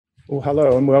Well,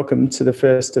 hello and welcome to the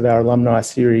first of our alumni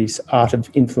series, Art of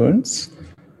Influence.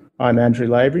 I'm Andrew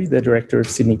Lavery, the Director of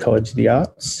Sydney College of the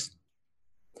Arts.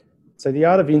 So the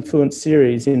Art of Influence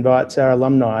series invites our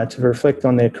alumni to reflect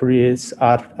on their careers,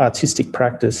 artistic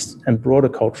practice and broader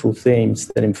cultural themes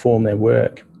that inform their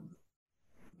work.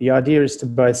 The idea is to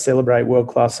both celebrate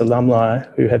world-class alumni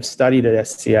who have studied at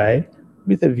SCA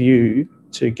with a view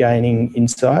to gaining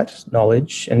insight,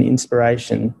 knowledge and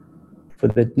inspiration for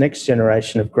the next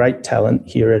generation of great talent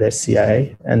here at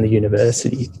SCA and the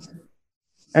university,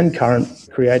 and current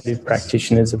creative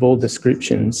practitioners of all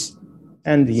descriptions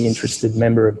and the interested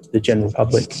member of the general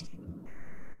public.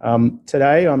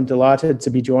 Today, I'm delighted to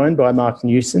be joined by Marc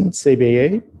Newson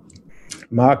CBE.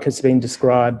 Marc has been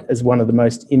described as one of the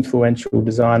most influential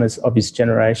designers of his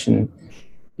generation.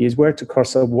 He has worked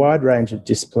across a wide range of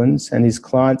disciplines, and his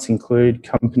clients include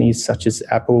companies such as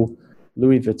Apple,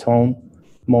 Louis Vuitton,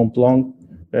 Montblanc,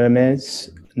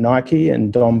 Hermes, Nike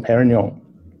and Dom Perignon.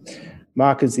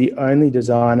 Marc is the only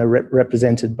designer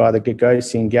represented by the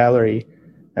Gagosian Gallery,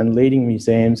 and leading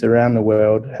museums around the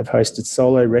world have hosted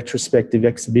solo retrospective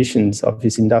exhibitions of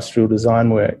his industrial design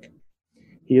work.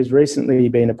 He has recently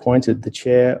been appointed the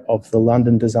chair of the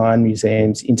London Design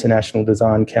Museum's International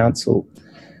Design Council.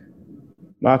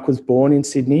 Marc was born in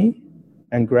Sydney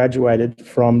and graduated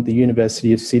from the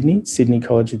University of Sydney, Sydney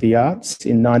College of the Arts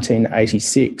in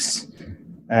 1986.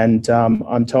 And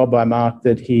I'm told by Marc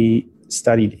that he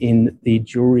studied in the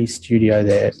jewellery studio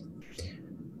there.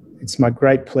 It's my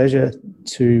great pleasure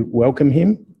to welcome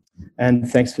him,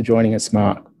 and thanks for joining us,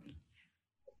 Marc.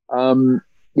 Hi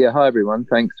everyone.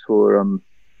 Thanks for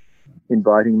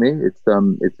inviting me. It's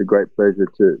a great pleasure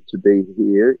to be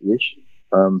here-ish,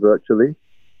 virtually,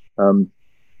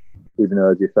 even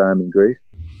though, as you say, I'm in Greece.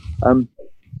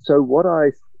 So what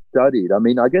I studied, I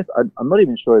guess I'm not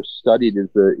even sure if studied is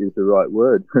the right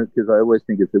word, because I always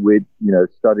think it's a weird,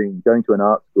 going to an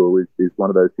art school is one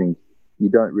of those things you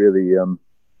don't really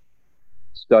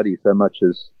study so much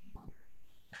as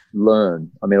learn.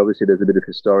 Obviously there's a bit of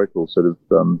historical sort of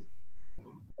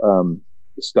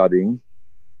studying,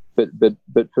 but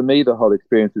for me the whole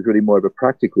experience is really more of a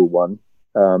practical one.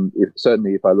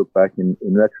 Certainly if I look back in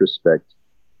retrospect,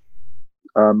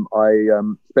 I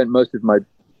spent most of my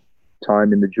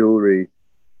time in the jewelry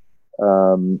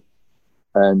the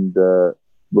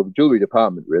jewelry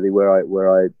department, really, where I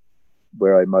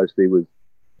mostly was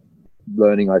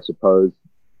learning, I suppose,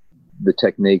 the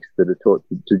techniques that are taught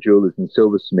to jewelers and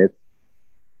silversmiths.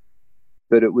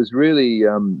 But it was really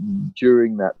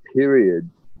during that period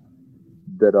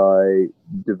that I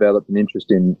developed an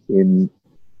interest in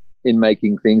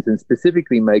making things, and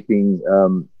specifically making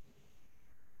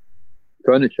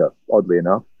furniture, oddly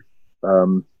enough,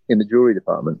 in the jewelry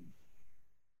department.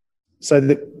 So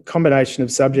the combination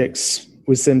of subjects,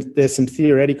 there's some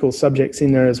theoretical subjects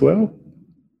in there as well?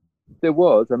 There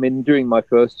was. During my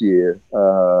first year,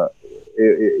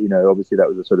 obviously that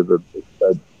was a sort of a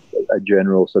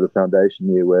general sort of foundation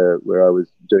year where I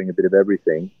was doing a bit of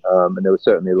everything, and there was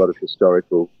certainly a lot of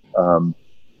historical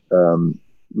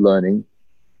learning,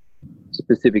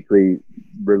 specifically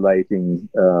relating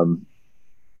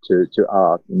to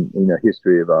art and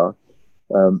history of art.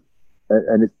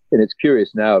 And it's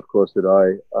curious now, of course, that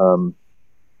I'm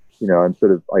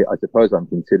I suppose I'm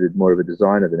considered more of a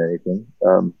designer than anything,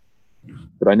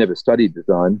 but I never studied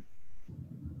design.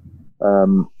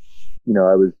 I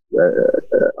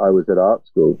was at art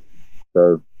school,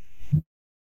 so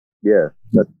yeah,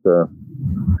 that's a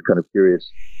kind of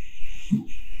curious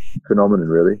phenomenon,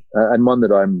 really, and one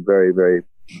that I'm very, very,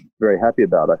 very happy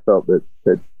about. I felt that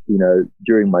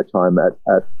during my time at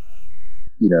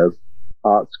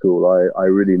art school, I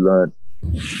really learned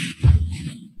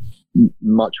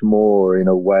much more in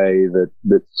a way that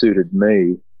suited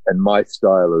me and my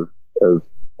style of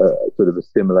sort of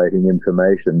assimilating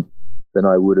information than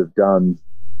I would have done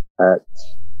at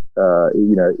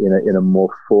in a more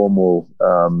formal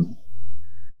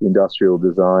industrial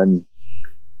design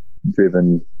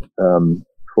driven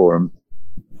forum.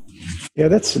 Yeah,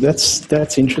 that's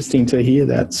interesting to hear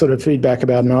that sort of feedback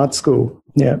about an art school.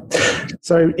 Yeah.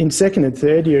 So in second and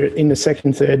third year, in the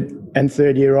second, third and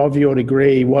third year of your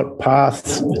degree, what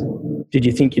path did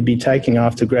you think you'd be taking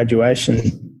after graduation?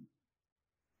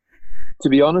 To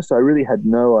be honest, I really had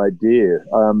no idea.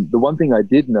 The one thing I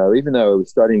did know, even though I was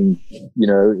studying,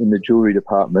 in the jewelry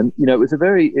department, we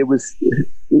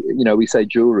say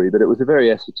jewelry, but it was a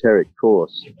very esoteric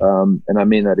course. And I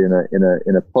mean that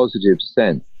in a positive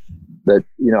sense. That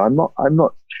I'm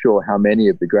not sure how many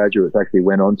of the graduates actually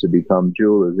went on to become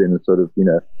jewelers in a sort of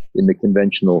in the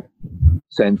conventional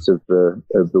sense of the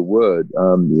word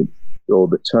or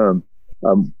the term.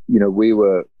 We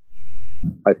were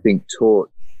I think,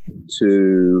 taught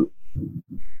to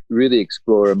really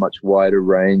explore a much wider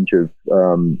range of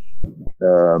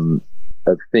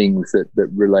things that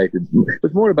related. It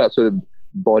was more about sort of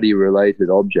body-related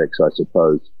objects, I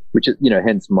suppose, which is,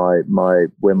 hence where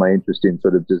my interest in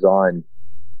sort of design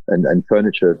and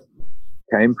furniture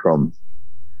came from.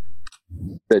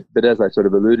 But as I sort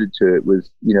of alluded to, it was,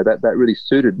 that really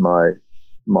suited my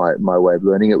way of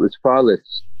learning. It was far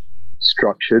less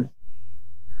structured.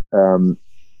 And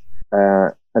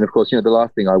of course, the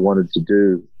last thing I wanted to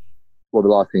do, well, the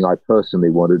last thing I personally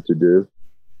wanted to do,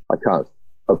 I can't,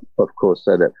 of course,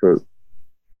 say that for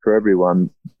everyone,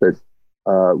 but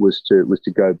was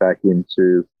to go back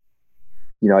into,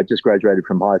 I just graduated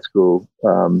from high school,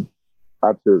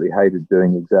 absolutely hated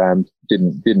doing exams,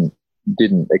 didn't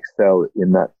excel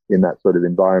in that sort of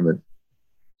environment.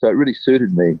 So it really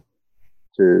suited me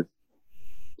to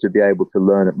be able to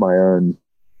learn at my own,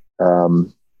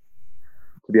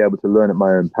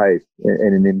 pace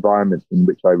in an environment in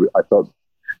which I felt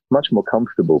much more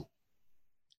comfortable.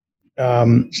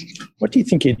 What do you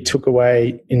think you took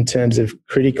away in terms of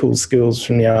critical skills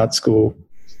from the art school,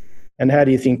 and how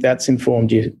do you think that's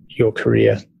informed your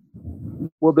career?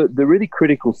 Well, the really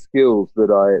critical skills that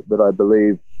I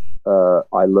believe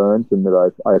I learned and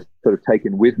that I've sort of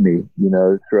taken with me,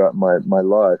 throughout my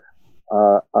life,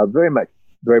 are very much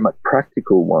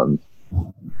practical ones.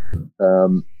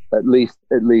 At least,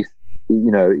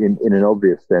 in an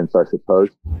obvious sense, I suppose.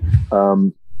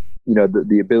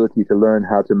 The ability to learn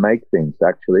how to make things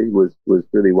actually was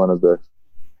really one of the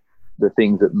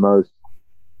things that most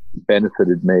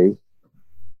benefited me,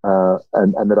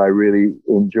 and that I really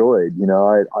enjoyed.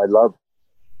 I love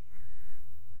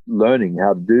learning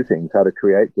how to do things, how to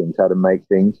create things, how to make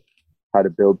things, how to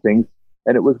build things.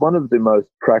 And it was one of the most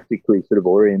practically sort of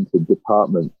oriented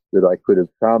departments that I could have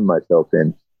found myself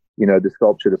in. The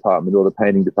sculpture department or the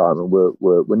painting department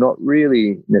were not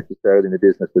really necessarily in the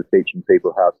business of teaching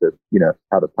people how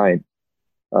to paint,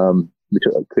 which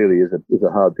clearly is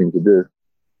a hard thing to do,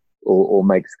 or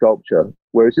make sculpture.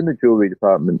 Whereas in the jewelry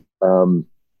department, it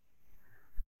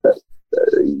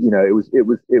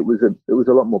was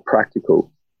a lot more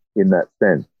practical in that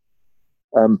sense.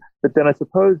 But then I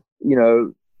suppose,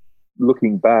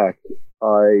 looking back,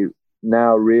 I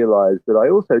now realize that I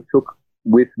also took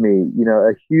with me,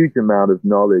 a huge amount of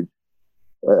knowledge,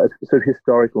 sort of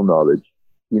historical knowledge,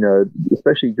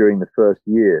 especially during the first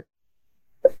year.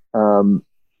 And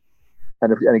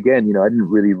again, I didn't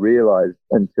really realize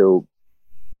until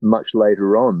much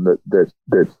later on that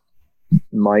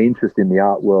my interest in the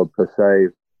art world per se,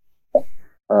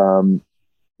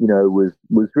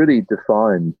 was really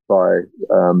defined by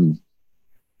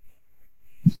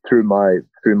through my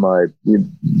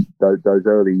those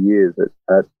early years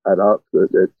at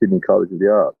Sydney College of the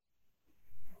Arts,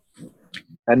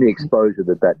 and the exposure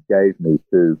that gave me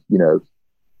to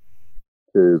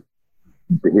the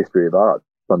history of art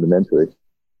fundamentally.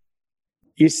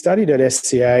 You studied at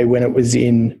SCA when it was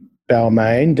in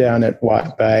Balmain down at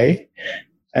White Bay,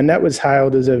 and that was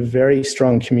hailed as a very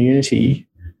strong community.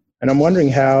 And I'm wondering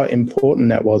how important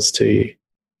that was to you.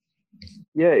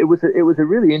 Yeah, it was a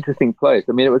really interesting place.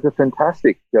 I mean, it was a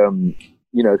fantastic, sort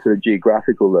of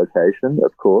geographical location,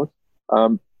 of course.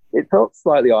 It felt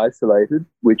slightly isolated,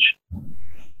 which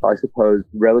I suppose,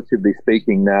 relatively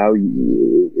speaking now,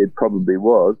 it probably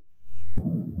was.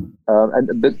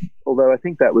 But although I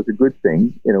think that was a good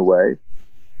thing in a way,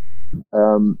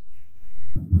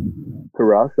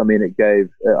 for us, I mean,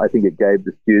 I think it gave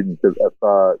the students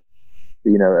a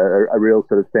real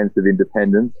sort of sense of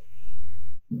independence.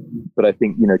 But I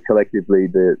think, collectively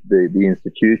the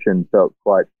institution felt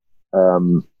quite,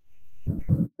 it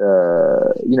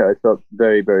felt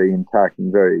very, very intact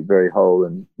and very, very whole.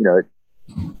 And,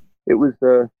 it was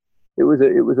a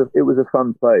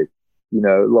fun place,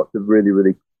 lots of really,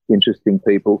 really interesting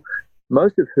people,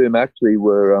 most of whom actually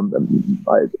were, I'm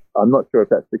not sure if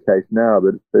that's the case now,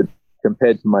 but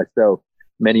compared to myself,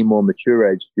 many more mature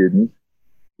age students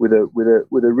with a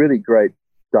really great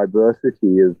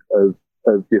diversity of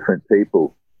different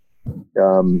people,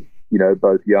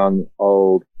 both young,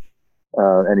 old,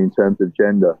 and in terms of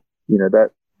gender,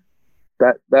 that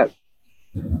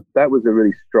was a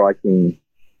really striking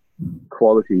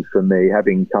quality for me,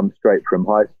 having come straight from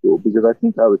high school, because I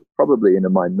think I was probably in a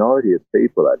minority of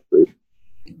people, actually.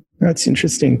 That's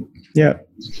interesting. Yeah.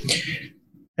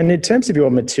 And in terms of your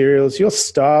materials, your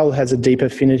style has a deep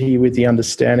affinity with the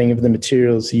understanding of the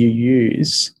materials you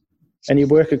use. And you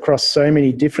work across so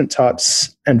many different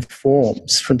types and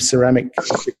forms, from ceramic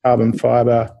to carbon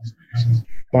fibre,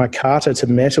 micarta to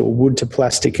metal, wood to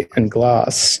plastic and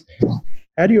glass.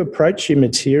 how do you approach your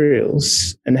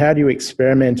materials, and how do you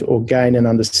experiment or gain an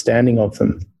understanding of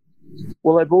them?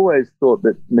 Well, I've always thought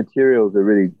that materials are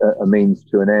really a means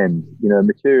to an end.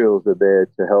 Materials are there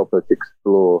to help us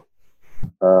explore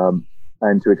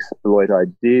and to exploit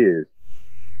ideas.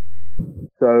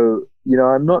 So,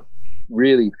 I'm not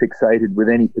really fixated with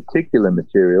any particular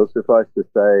material. Suffice to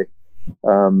say,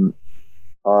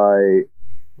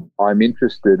 I'm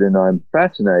interested and I'm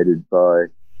fascinated by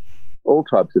all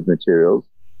types of materials,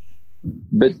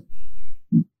 but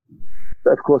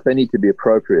of course they need to be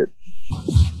appropriate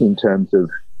in terms of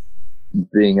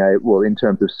in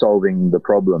terms of solving the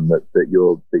problem that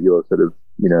you're sort of,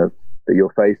 that you're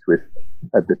faced with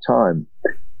at the time.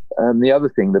 The other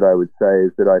thing that I would say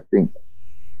is that I think,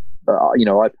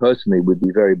 I personally would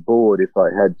be very bored if I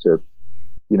had to,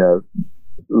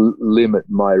 limit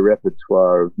my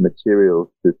repertoire of materials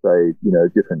to say,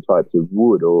 different types of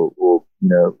wood or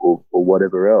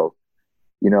whatever else.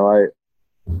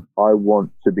 I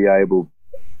want to be able,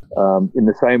 in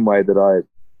the same way that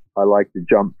I like to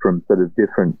jump from sort of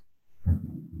different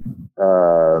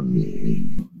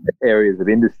areas of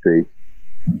industry.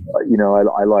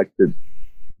 I like to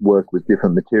work with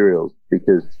different materials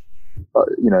because,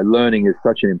 learning is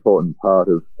such an important part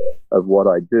of what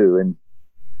I do. And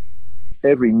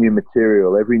every new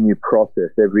material, every new process,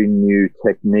 every new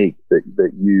technique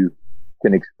that you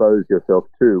can expose yourself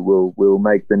to will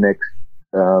make the next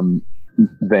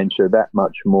venture that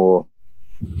much more,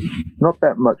 not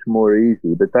that much more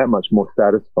easy, but that much more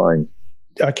satisfying.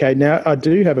 Okay, now I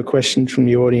do have a question from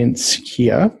the audience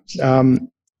here,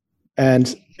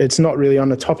 and it's not really on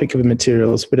the topic of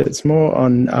materials, but it's more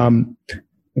on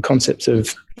the concepts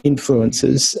of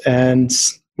influences. And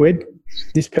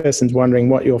this person's wondering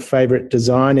what your favourite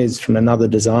design is from another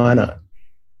designer.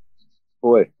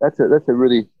 Boy, that's a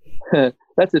really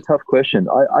that's a tough question.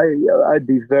 I'd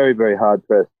be very, very hard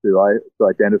pressed to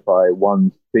identify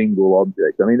one single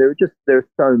object. I mean, there are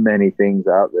so many things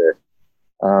out there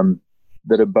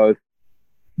that are both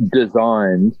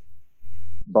designed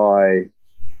by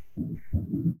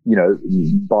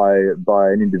by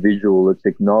an individual that's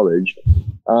acknowledged,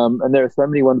 and there are so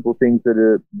many wonderful things that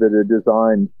are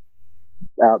designed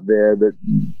out there that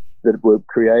were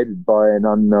created by an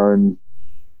unknown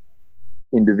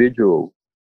individual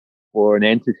or an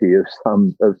entity of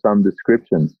some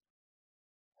description.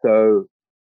 So,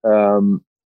 it's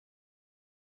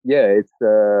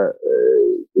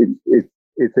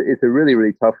a really,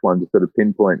 really tough one to sort of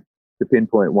pinpoint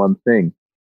one thing.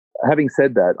 Having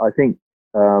said that, I think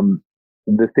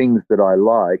the things that I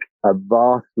like are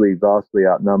vastly, vastly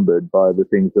outnumbered by the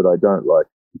things that I don't like.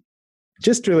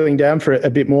 Just drilling down for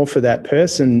a bit more for that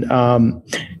person,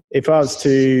 if I was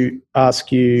to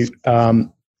ask you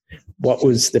what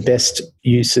was the best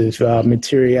use of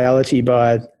materiality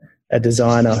by a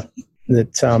designer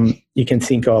that you can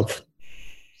think of?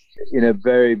 In a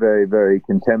very, very, very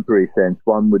contemporary sense,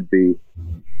 one would be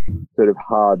sort of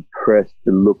hard pressed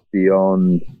to look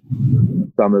beyond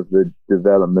some of the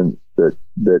developments that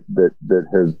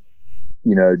have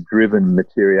driven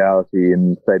materiality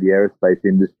in, say, the aerospace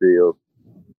industry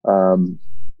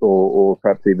or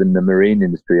perhaps even the marine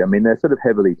industry. I mean, they're sort of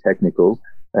heavily technical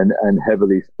and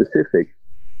heavily specific,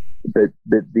 but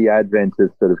the advent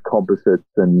of sort of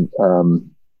composites and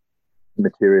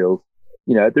materials,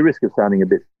 at the risk of sounding a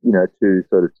bit, too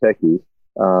sort of techy,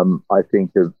 I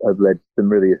think have led to some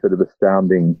really sort of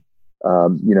astounding,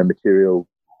 material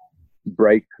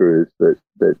breakthroughs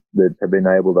that have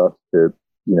enabled us to,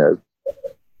 to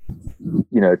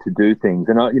do things.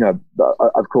 And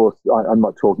of course, I'm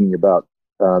not talking about,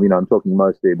 I'm talking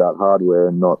mostly about hardware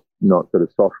and not sort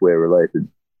of software related.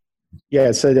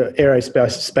 Yeah, so the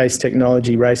aerospace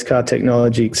technology, race car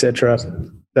technology, etc.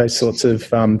 Those sorts of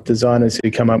designers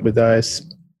who come up with those.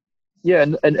 Yeah,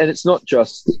 and it's not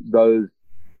just those,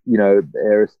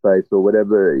 aerospace or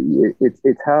whatever.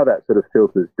 It's how that sort of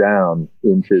filters down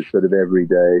into sort of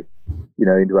everyday,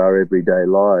 into our everyday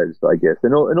lives, I guess.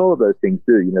 And all of those things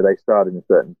do. They start in a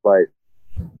certain place.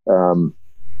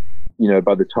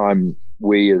 By the time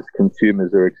we as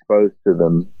consumers are exposed to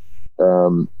them,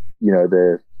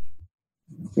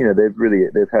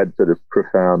 they've had sort of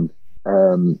profound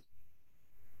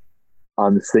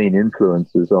unseen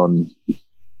influences on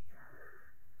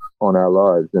our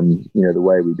lives and the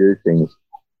way we do things.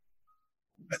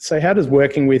 So how does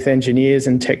working with engineers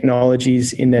and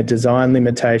technologies in their design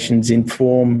limitations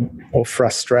inform or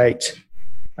frustrate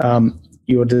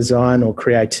your design or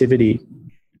creativity?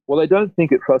 Well, I don't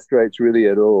think it frustrates really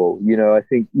at all. I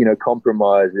think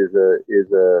compromise is a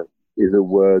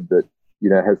word that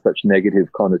has such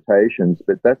negative connotations,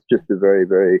 but that's just a very,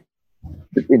 very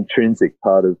intrinsic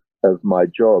part of of my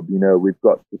job. You know, we've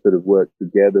got to sort of work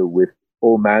together with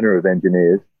all manner of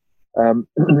engineers.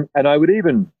 And I would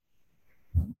even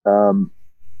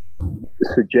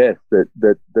suggest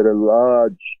that a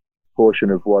large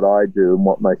portion of what I do and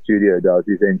what my studio does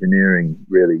is engineering,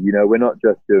 really. You know, we're not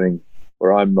just doing,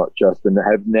 or I'm not just, and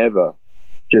have never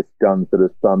just done sort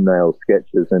of thumbnail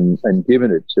sketches and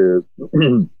given it to,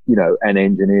 you know, an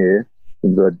engineer,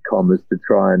 inverted commas, to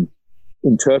try and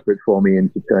interpret for me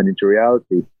and to turn into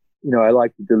reality. You know, I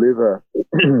like to deliver,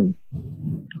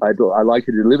 I like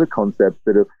to deliver concepts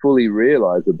that are fully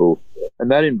realizable,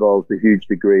 and that involves a huge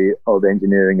degree of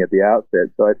engineering at the outset.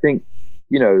 So I think,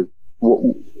 you know,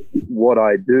 what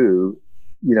I do,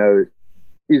 you know,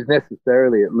 is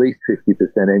necessarily at least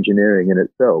 50% engineering in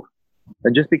itself.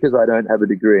 And just because I don't have a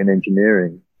degree in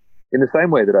engineering, in the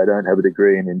same way that I don't have a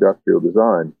degree in industrial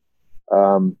design,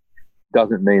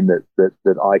 doesn't mean that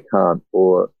I can't,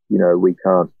 or, you know, we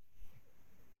can't,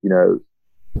 you know,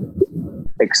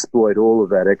 exploit all of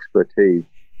that expertise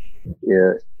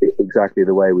exactly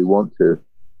the way we want to.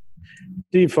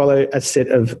 Do you follow a set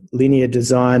of linear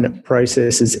design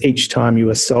processes each time you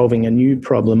are solving a new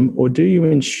problem, or do you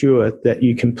ensure that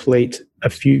you complete a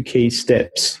few key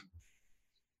steps?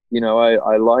 You know,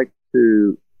 I like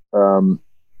to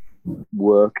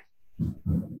work,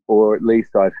 or at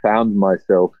least I found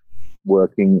myself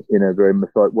working in a very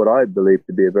what I believe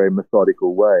to be a very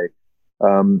methodical way.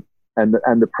 And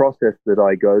the process that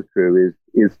I go through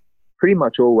is pretty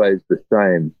much always the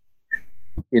same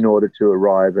in order to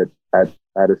arrive at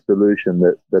a solution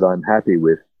that I'm happy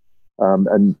with.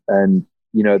 And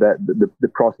you know, that the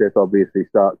process obviously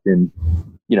starts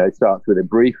with a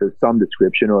brief of some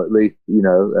description, or at least, you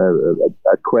know,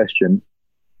 a question,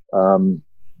 and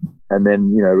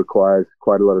then, you know, requires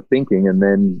quite a lot of thinking, and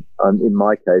then in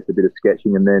my case a bit of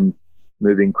sketching, and then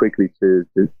moving quickly to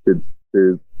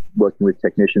working with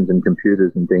technicians and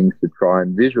computers and things to try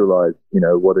and visualize, you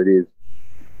know, what it is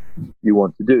you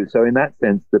want to do. So in that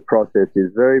sense, the process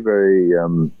is very, very,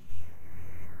 you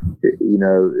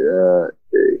know,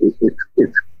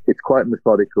 it's quite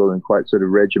methodical and quite sort of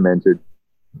regimented.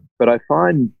 But I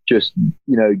find, just,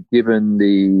 you know, given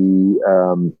the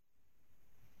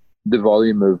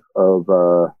volume of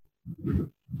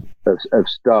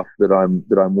stuff that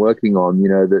I'm working on, you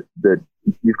know, that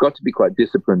you've got to be quite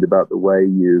disciplined about the way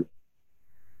you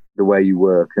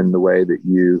work and the way that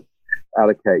you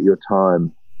allocate your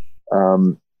time.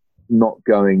 Not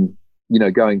going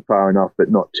far enough,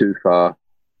 but not too far,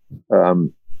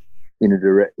 in a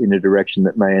direction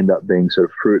that may end up being sort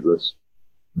of fruitless.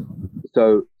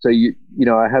 So you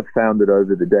know, I have found that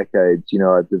over the decades, you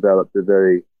know, I've developed a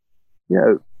very, you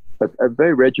know, a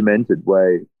very regimented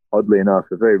way. Oddly enough,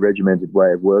 a very regimented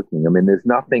way of working. I mean, there's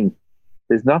nothing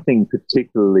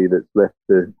particularly that's left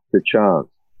to chance.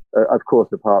 Of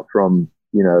course, apart from,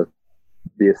 you know,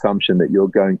 the assumption that you're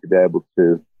going to be able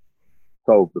to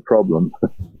solve the problem,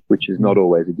 which is not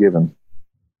always a given.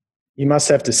 You must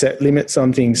have to set limits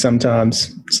on things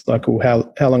sometimes. It's like,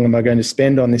 well, how long am I going to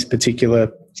spend on this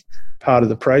particular part of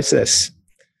the process?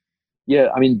 Yeah,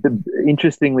 I mean,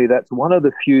 interestingly, that's one of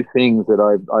the few things that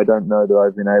I don't know that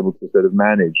I've been able to sort of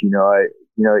manage. You know,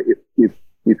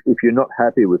 if you're not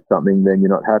happy with something, then you're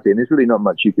not happy, and there's really not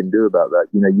much you can do about that.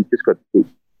 You know, you've just got to keep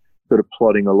sort of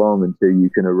plodding along until you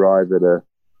can arrive at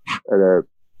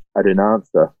an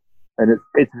answer. And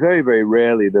it's very, very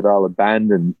rarely that I'll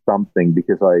abandon something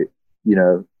because you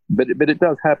know, but it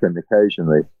does happen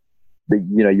occasionally.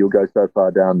 You know, you'll go so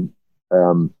far down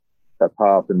a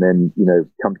path, and then, you know,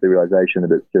 come to the realization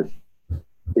that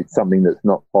it's something that's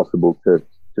not possible to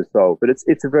solve. But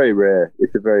it's a very rare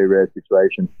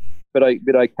situation. But I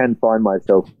can find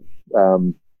myself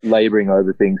laboring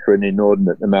over things for an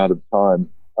inordinate amount of time,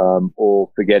 or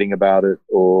forgetting about it,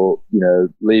 or, you know,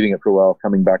 leaving it for a while,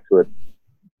 coming back to it.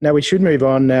 Now, we should move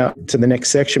on now to the next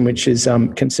section, which is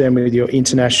concerned with your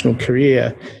international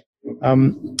career.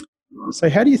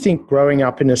 So how do you think growing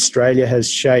up in Australia has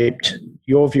shaped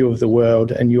your view of the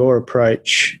world and your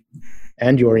approach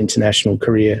and your international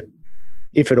career,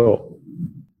 if at all?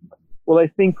 Well, I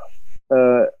think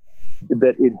that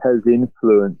it has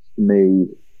influenced me,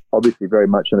 obviously very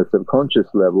much on a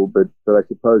subconscious level, but I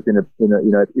suppose in a you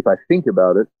know, if I think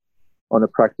about it on a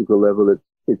practical level,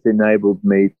 it's enabled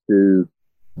me to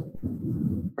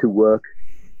work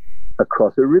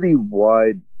across a really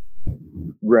wide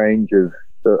range of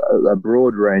a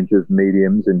broad range of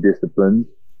mediums and disciplines,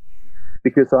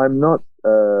 because I'm not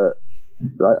I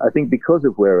think because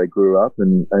of where I grew up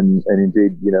and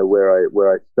indeed, you know, where I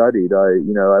studied, I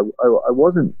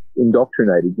wasn't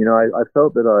indoctrinated. You know, I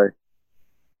felt that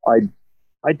I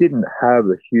didn't have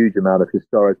a huge amount of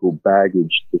historical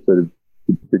baggage to sort of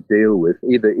to deal with,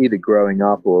 either growing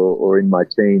up or in my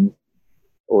teens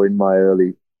or in my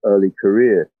early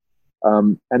career.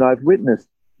 And I've witnessed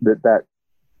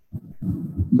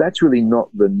that's really not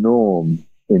the norm.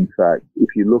 In fact,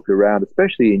 if you look around,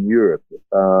 especially in Europe,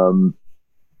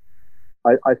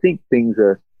 I think things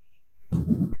are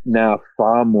now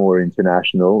far more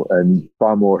international and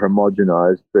far more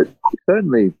homogenized. But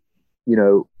certainly,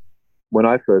 when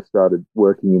I first started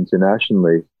working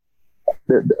internationally,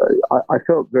 I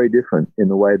felt very different in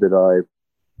the way that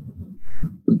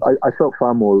I felt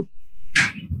far more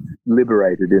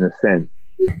liberated, in a sense,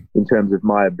 in terms of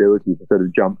my ability to sort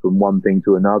of jump from one thing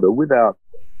to another without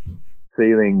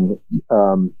feeling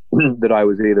that I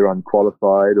was either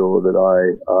unqualified or that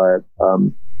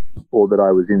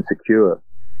I was insecure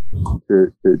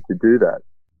to do that.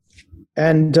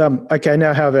 And okay,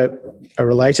 now I have a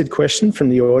related question from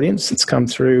the audience that's come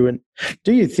through. And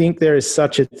do you think there is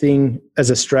such a thing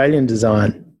as Australian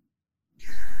design?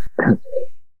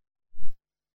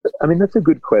 I mean, that's a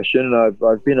good question, and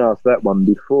I've been asked that one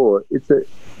before.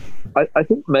 I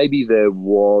think maybe there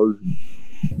was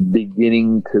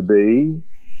beginning to be,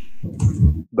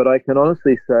 but I can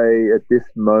honestly say at this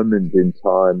moment in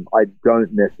time, I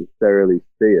don't necessarily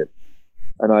see it.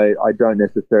 And I don't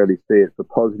necessarily see it for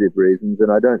positive reasons,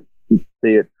 and I don't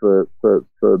see it for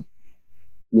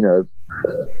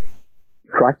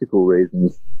practical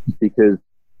reasons, because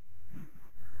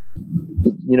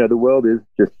the world is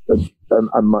just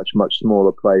a much, much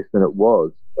smaller place than it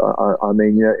was. I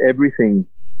mean, everything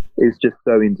is just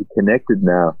so interconnected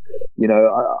now.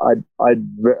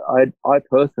 I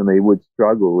personally would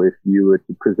struggle if you were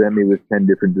to present me with 10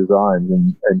 different designs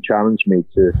and challenge me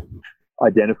to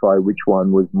identify which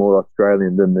one was more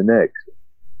Australian than the next.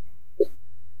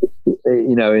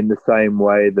 In the same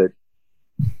way that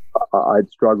I'd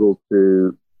struggle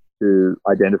to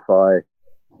identify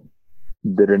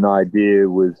that an idea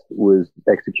was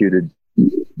executed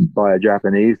by a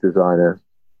Japanese designer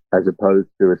as opposed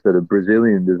to a sort of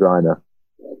Brazilian designer.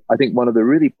 I think one of the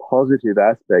really positive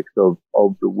aspects of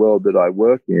the world that I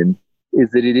work in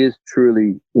is that it is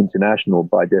truly international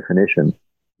by definition.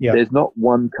 Yeah. There's not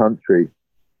one country.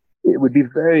 It would be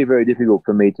very, very difficult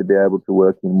for me to be able to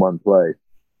work in one place,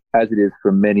 as it is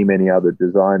for many, many other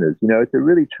designers. It's a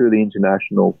really, truly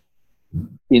international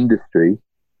industry.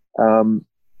 And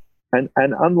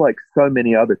unlike so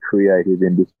many other creative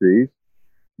industries,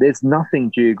 there's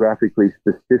nothing geographically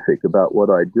specific about what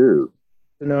I do.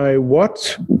 To know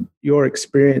what your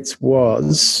experience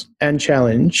was and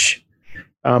challenge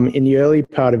in the early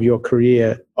part of your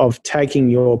career of taking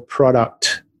your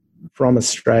product from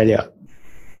Australia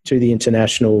to the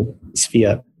international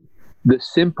sphere. The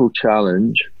simple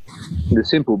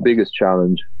biggest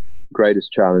challenge,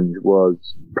 greatest challenge was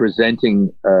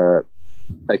presenting a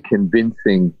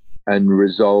convincing and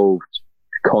resolved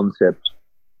concept.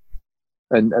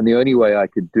 And the only way I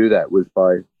could do that was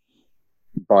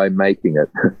by making it.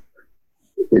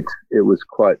 It's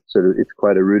quite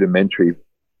a rudimentary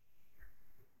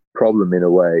problem in a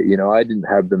way. I didn't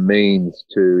have the means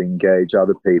to engage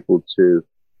other people to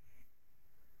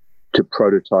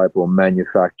prototype or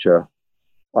manufacture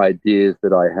ideas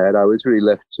that I had. I was really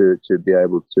left to be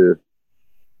able to,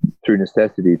 through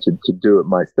necessity, to do it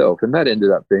myself. And that ended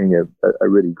up being a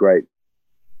really great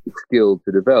skill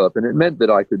to develop. And it meant that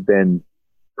I could then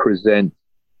present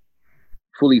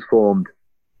fully formed,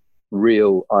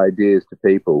 real ideas to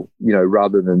people,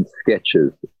 rather than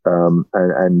sketches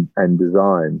and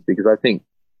designs. Because I think,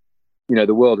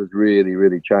 the world has really,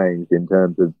 really changed in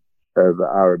terms of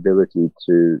our ability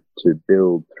to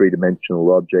build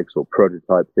three-dimensional objects or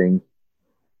prototype things.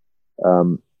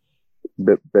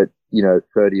 But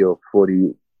 30 or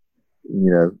 40,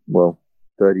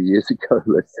 30 years ago,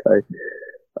 let's say,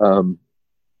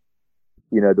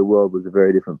 the world was a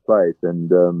very different place.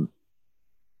 And,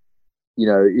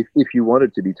 if you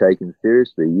wanted to be taken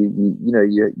seriously,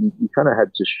 you kind of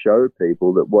had to show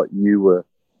people that what you were,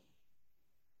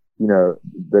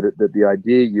 that the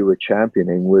idea you were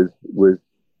championing was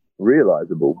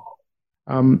realizable.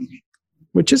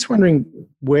 We're just wondering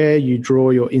where you draw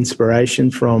your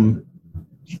inspiration from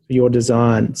for your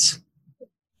designs.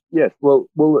 Yes, well,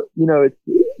 it's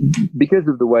because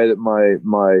of the way that my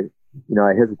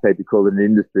I hesitate to call it an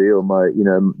industry or my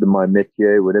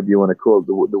métier, whatever you want to call it,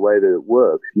 the way that it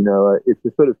works. It's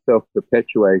a sort of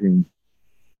self-perpetuating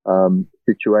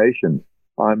situation.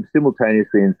 I'm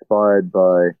simultaneously inspired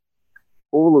by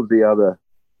all of the other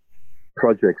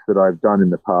projects that I've done in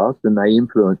the past, and they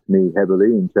influence me heavily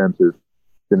in terms of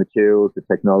the materials, the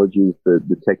technologies,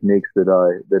 the techniques that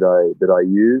I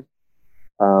use.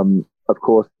 Of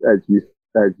course, as you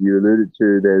as you alluded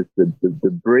to, there's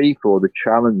the brief or the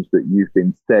challenge that you've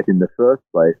been set in the first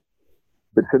place.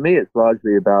 But for me, it's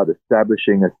largely about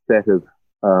establishing a set of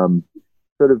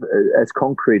sort of as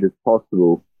concrete as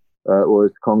possible, or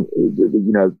as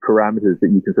parameters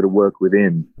that you can sort of work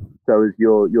within. So as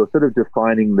you're sort of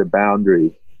defining the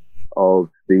boundaries of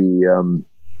the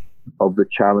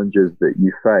challenges that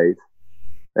you face,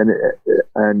 and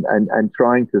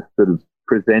trying to sort of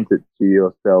present it to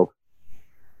yourself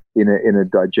in as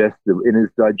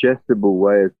digestible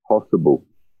way as possible.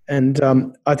 And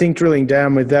I think drilling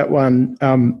down with that one,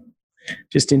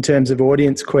 just in terms of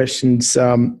audience questions,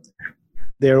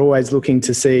 they're always looking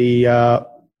to see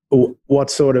what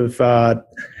sort of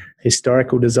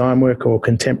historical design work or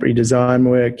contemporary design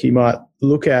work you might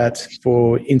look at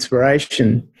for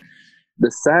inspiration.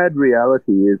 The sad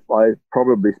reality is I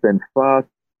probably spend far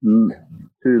too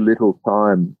little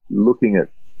time looking at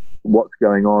what's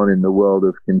going on in the world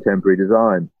of contemporary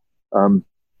design.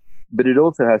 But it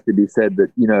also has to be said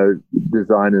that,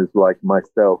 designers like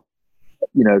myself,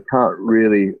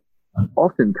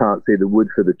 often can't see the wood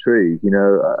for the trees.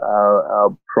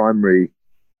 Our primary,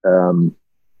 I'm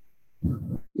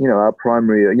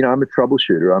a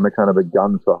troubleshooter. I'm a kind of a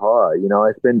gun for hire.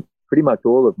 I spend pretty much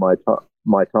all of my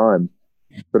time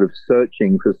sort of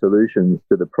searching for solutions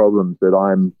to the problems that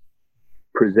I'm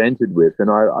presented with. And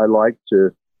I like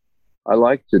to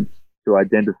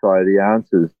identify the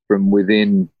answers from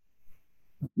within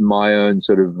my own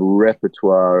sort of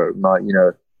repertoire,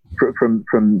 from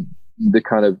the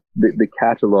kind of the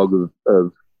catalogue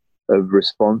of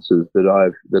responses that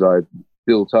I've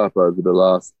built up over the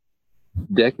last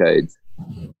decades.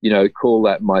 Call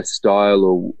that my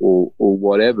style or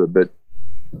whatever, but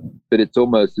it's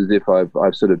almost as if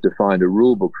I've sort of defined a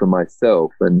rule book for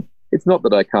myself. And it's not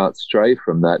that I can't stray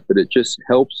from that, but it just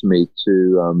helps me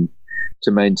to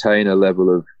maintain a level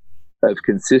of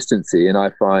consistency. And I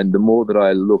find the more that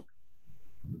I look,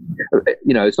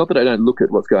 it's not that I don't look at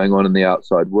what's going on in the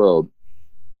outside world,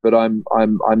 but I'm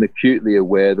acutely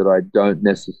aware that I don't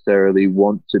necessarily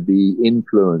want to be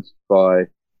influenced by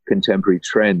contemporary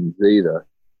trends either.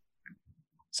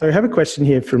 So I have a question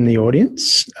here from the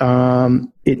audience.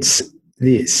 It's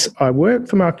this. I worked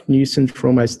for Marc Newson for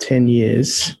almost 10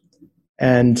 years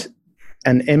and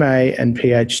an MA and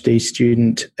PhD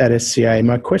student at SCA.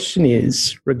 My question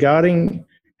is regarding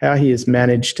how he has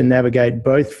managed to navigate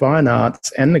both fine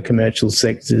arts and the commercial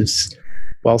sectors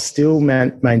while still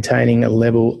maintaining a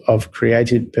level of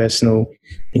creative personal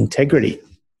integrity.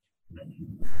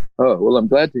 Oh, well, I'm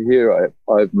glad to hear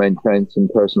I've maintained some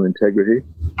personal integrity.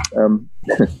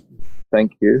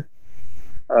 Thank you.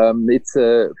 It's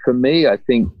for me, I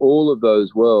think all of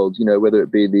those worlds, whether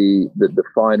it be the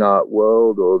fine art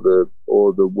world or the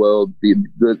world,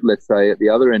 let's say at the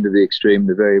other end of the extreme,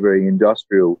 the very, very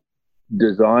industrial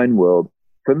design world,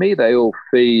 for me, they all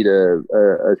feed a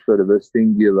sort of a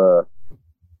singular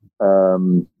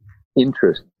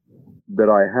interest that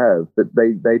I have, but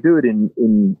they do it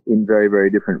in very, very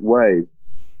different ways.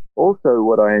 Also,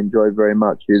 what I enjoy very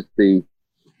much is the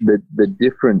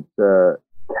different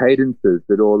cadences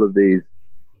that all of these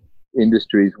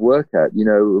industries work at.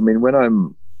 When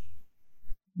I'm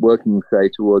working, say,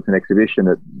 towards an exhibition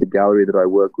at the gallery that I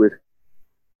work with,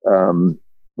 the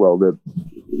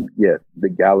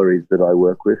galleries that I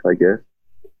work with, I guess,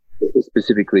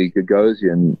 specifically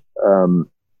Gagosian, I'm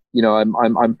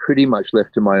pretty much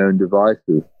left to my own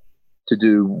devices to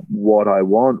do what I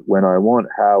want, when I want,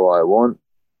 how I want,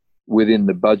 within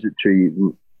the budgetary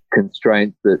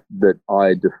constraints that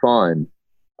I define.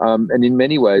 And in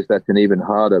many ways, that's an even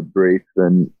harder brief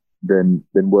than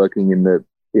working in the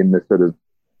sort of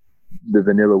the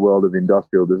vanilla world of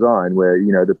industrial design, where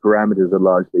the parameters are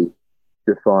largely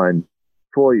defined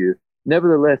for you.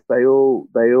 Nevertheless, they all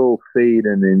feed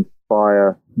and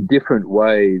inspire different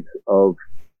ways of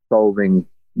solving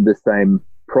the same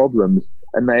problems,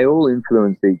 and they all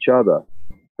influence each other.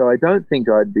 So I don't think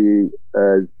I'd be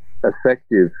as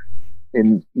effective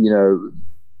in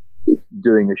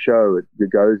doing a show at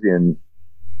Gagosian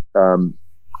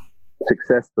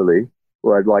successfully,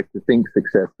 or I'd like to think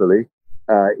successfully,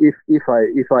 if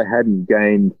I hadn't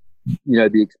gained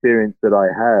the experience that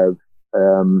I have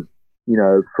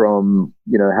from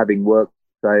having worked,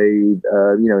 say, in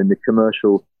the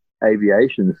commercial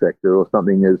aviation sector or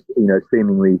something as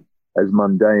seemingly as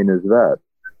mundane as that,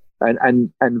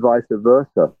 and vice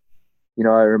versa.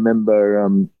 I remember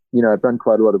I've done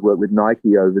quite a lot of work with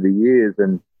Nike over the years,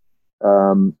 and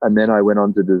then I went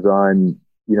on to design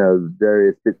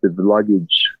various bits of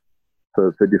luggage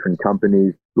for different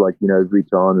companies like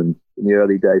Vuitton and in the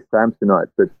early days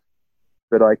Samsonite.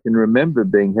 But I can remember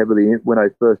being heavily when I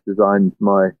first designed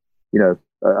my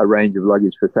a range of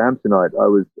luggage for Samsonite,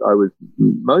 I was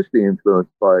mostly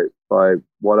influenced by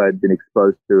what I'd been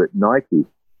exposed to at Nike,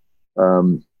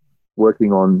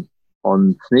 working on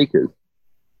sneakers,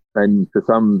 and for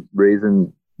some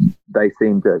reason they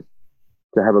seem to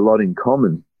have a lot in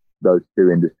common, those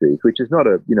two industries, which is not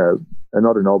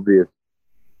not an obvious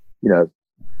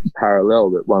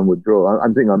parallel that one would draw.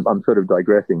 I'm sort of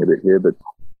digressing a bit here, but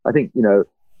I think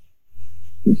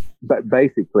but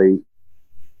basically,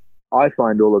 I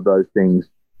find all of those things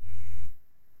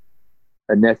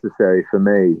are necessary for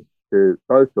me to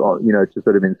both, to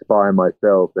sort of inspire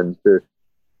myself and to,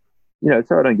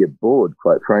 so I don't get bored,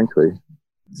 quite frankly.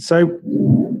 So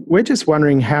we're just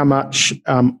wondering how much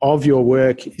of your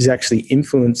work is actually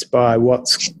influenced by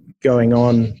what's going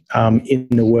on in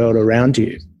the world around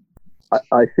you.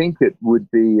 I think it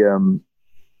would be,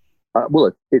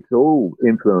 it's all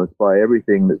influenced by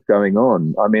everything that's going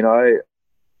on. I mean,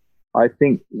 I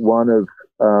think one of,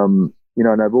 and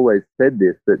I've always said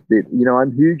this, that,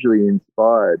 I'm hugely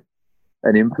inspired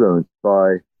and influenced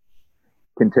by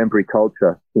contemporary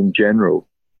culture in general,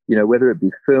 whether it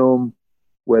be film,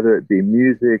 whether it be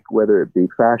music, whether it be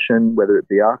fashion, whether it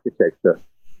be architecture.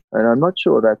 And I'm not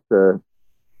sure that's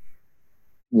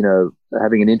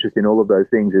having an interest in all of those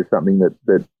things is something that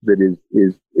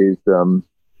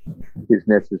is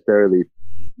necessarily,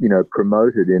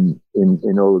 promoted in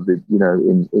all of the,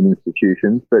 in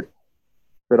institutions. But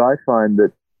I find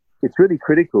that it's really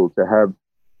critical to have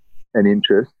an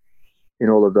interest in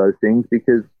all of those things,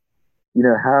 because,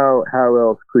 how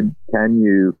else can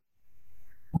you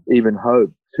even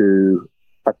hope to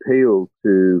appeal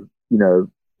to,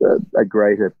 a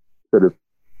greater sort of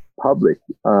public?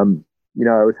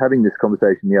 I was having this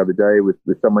conversation the other day with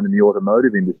someone in the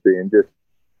automotive industry, and just,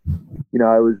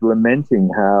 I was lamenting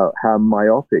how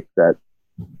myopic that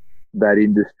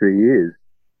industry is,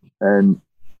 and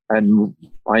I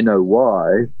know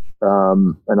why,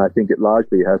 and I think it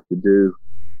largely has to do.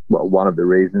 Well, one of the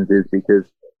reasons is because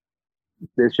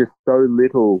there's just so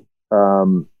little.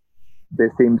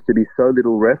 There seems to be so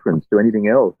little reference to anything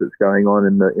else that's going on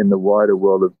in the wider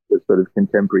world of the sort of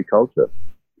contemporary culture.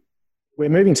 We're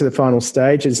moving to the final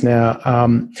stages now.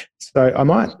 So I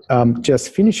might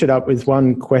just finish it up with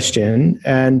one question,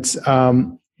 and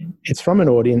it's from an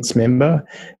audience member,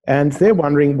 and they're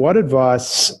wondering what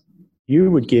advice you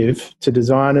would give to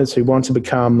designers who want to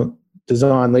become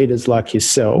design leaders like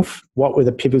yourself. What were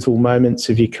the pivotal moments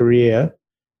of your career,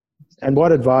 and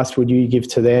what advice would you give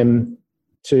to them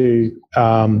to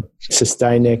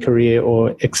sustain their career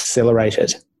or accelerate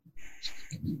it?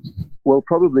 Well,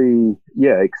 probably,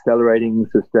 accelerating,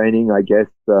 sustaining, I guess,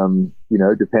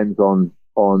 depends on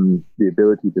the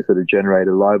ability to sort of generate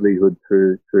a livelihood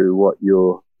through what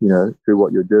you're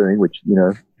doing, which,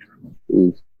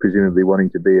 is presumably wanting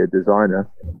to be a designer.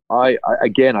 I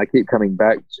keep coming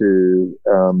back to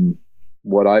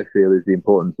what I feel is the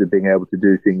importance of being able to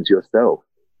do things yourself.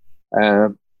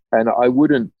 And I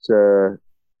wouldn't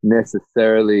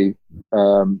necessarily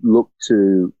look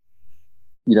to,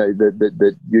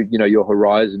 your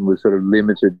horizon was sort of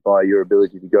limited by your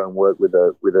ability to go and work with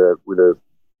a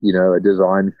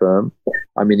design firm.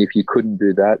 I mean, if you couldn't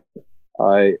do that,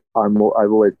 I've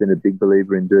always been a big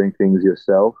believer in doing things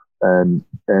yourself and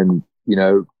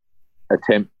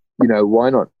attempt, why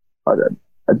not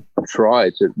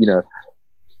try to,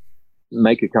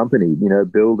 make a company,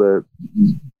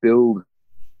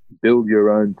 build your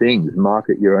own things,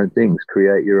 market your own things,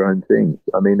 create your own things.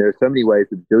 I mean, there are so many ways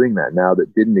of doing that now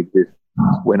that didn't exist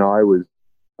when I was,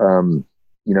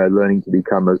 learning to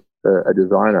become a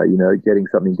designer, getting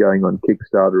something going on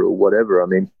Kickstarter or whatever. I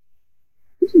mean,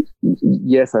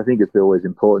 yes, I think it's always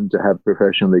important to have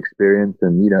professional experience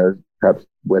and, perhaps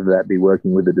whether that be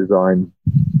working with a design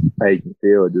agency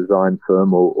or a design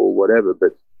firm or whatever.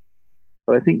 But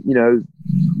I think,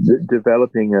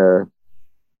 developing a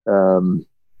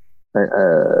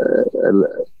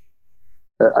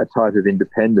type of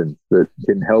independence that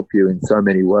can help you in so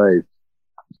many ways.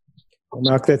 Well,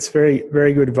 Marc, that's very,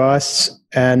 very good advice.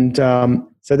 And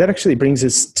so that actually brings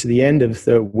us to the end of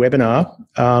the webinar.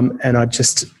 And I'd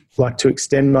just like to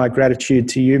extend my gratitude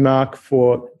to you, Marc,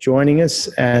 for joining us,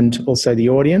 and also the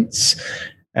audience.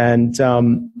 And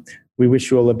we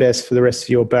wish you all the best for the rest of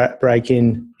your break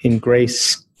in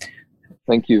Greece.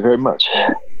 Thank you very much.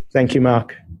 Thank you,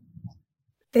 Marc.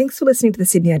 Thanks for listening to the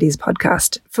Sydney Ideas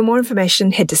podcast. For more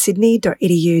information, head to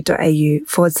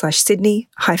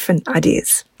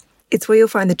sydney.edu.au/Sydney-ideas. It's where you'll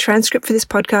find the transcript for this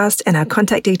podcast and our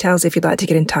contact details if you'd like to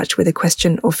get in touch with a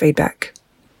question or feedback.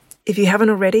 If you haven't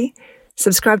already,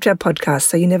 subscribe to our podcast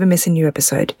so you never miss a new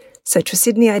episode. Search for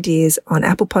Sydney Ideas on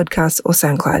Apple Podcasts or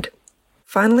SoundCloud.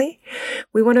 Finally,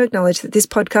 we want to acknowledge that this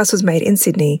podcast was made in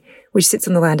Sydney, which sits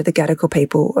on the land of the Gadigal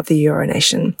people of the Eora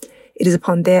Nation. It is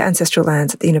upon their ancestral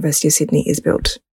lands that the University of Sydney is built.